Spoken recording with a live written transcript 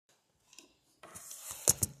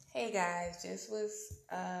Hey guys,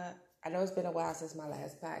 I know it's been a while since my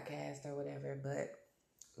last podcast or whatever,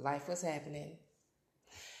 but life was happening.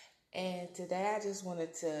 And today I just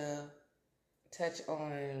wanted to touch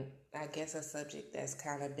on, I guess, a subject that's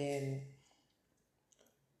kind of been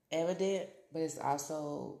evident, but it's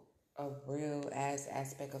also a real ass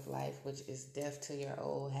aspect of life, which is death to your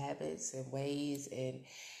old habits and ways and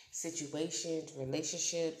situations,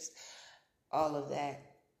 relationships, all of that.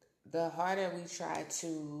 The harder we try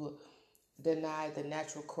to deny the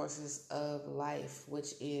natural courses of life,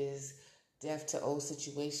 which is death to old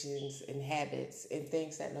situations and habits and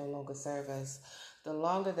things that no longer serve us, the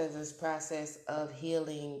longer that this process of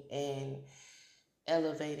healing and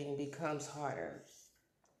elevating becomes harder.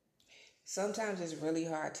 Sometimes it's really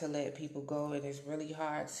hard to let people go, and it's really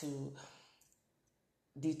hard to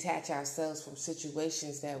detach ourselves from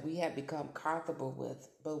situations that we have become comfortable with,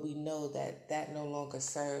 but we know that that no longer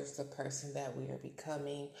serves the person that we are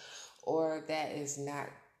becoming, or that does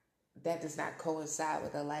not coincide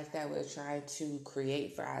with the life that we're trying to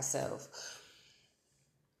create for ourselves.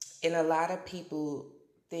 And a lot of people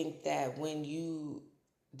think that when you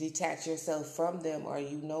detach yourself from them, or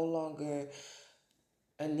you no longer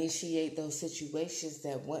initiate those situations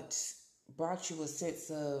that once brought you a sense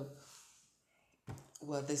of,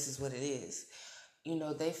 well, this is what it is.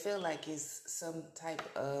 They feel like it's some type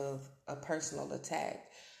of a personal attack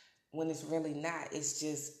when it's really not. It's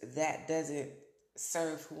just that doesn't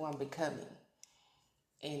serve who I'm becoming.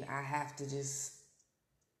 And I have to just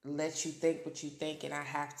let you think what you think, and I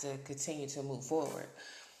have to continue to move forward,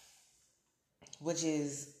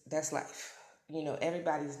 that's life.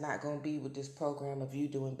 Everybody's not going to be with this program of you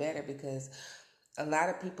doing better, because a lot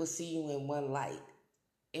of people see you in one light.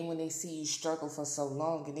 And when they see you struggle for so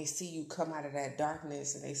long, and they see you come out of that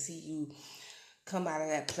darkness, and they see you come out of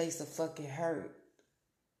that place of fucking hurt,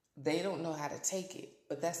 they don't know how to take it.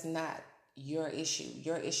 But that's not your issue.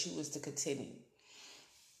 Your issue is to continue.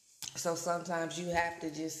 So sometimes you have to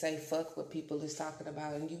just say fuck what people is talking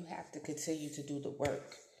about, and you have to continue to do the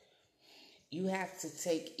work. You have to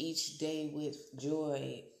take each day with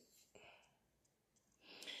joy.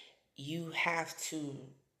 You have to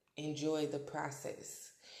enjoy the process.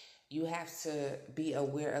 You have to be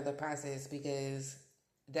aware of the process, because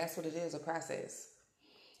that's what it is, a process.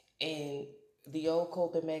 And the old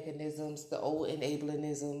coping mechanisms, the old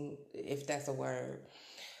enablingism, if that's a word,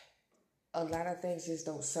 a lot of things just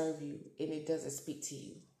don't serve you, and it doesn't speak to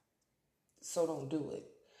you. So don't do it.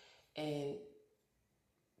 And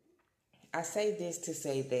I say this to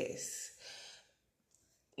say this.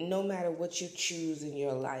 No matter what you choose in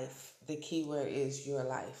your life, the key word is your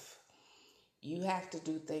life. You have to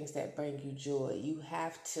do things that bring you joy. You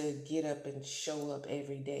have to get up and show up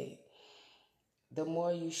every day. The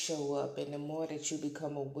more you show up, and the more that you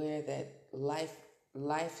become aware that life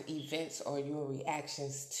events are your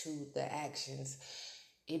reactions to the actions,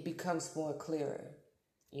 it becomes more clearer.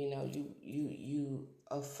 You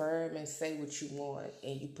affirm and say what you want,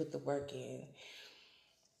 and you put the work in.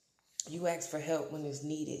 You ask for help when it's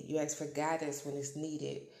needed. You ask for guidance when it's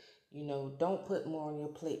needed. Don't put more on your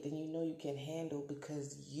plate than you know you can handle,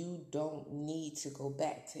 because you don't need to go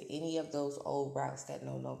back to any of those old routes that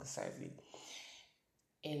no longer serve you.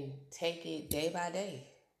 And take it day by day.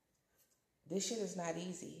 This shit is not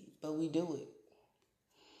easy, but we do it.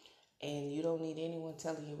 And you don't need anyone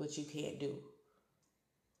telling you what you can't do.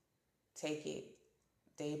 Take it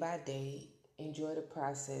day by day. Enjoy the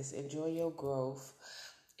process. Enjoy your growth.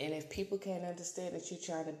 And if people can't understand that you're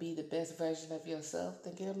trying to be the best version of yourself,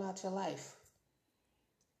 then get them out your life.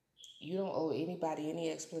 You don't owe anybody any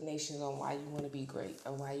explanations on why you want to be great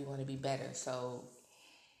or why you want to be better. So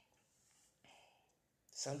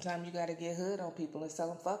sometimes you got to get hood on people and tell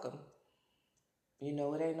them fuck them. It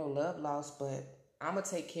ain't no love lost, but I'm going to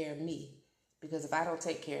take care of me. Because if I don't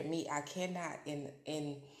take care of me, I cannot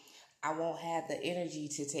and I won't have the energy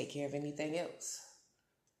to take care of anything else.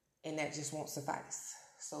 And that just won't suffice.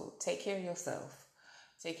 So take care of yourself.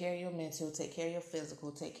 Take care of your mental. Take care of your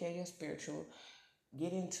physical. Take care of your spiritual.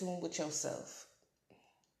 Get in tune with yourself.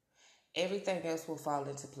 Everything else will fall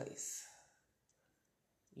into place.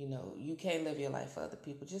 You can't live your life for other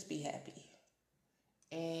people. Just be happy.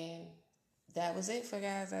 And that was it for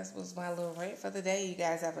guys. That was my little rant for the day. You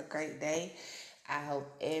guys have a great day. I hope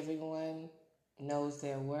everyone knows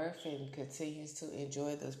their worth and continues to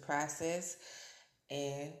enjoy this process.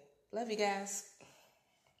 And love you guys.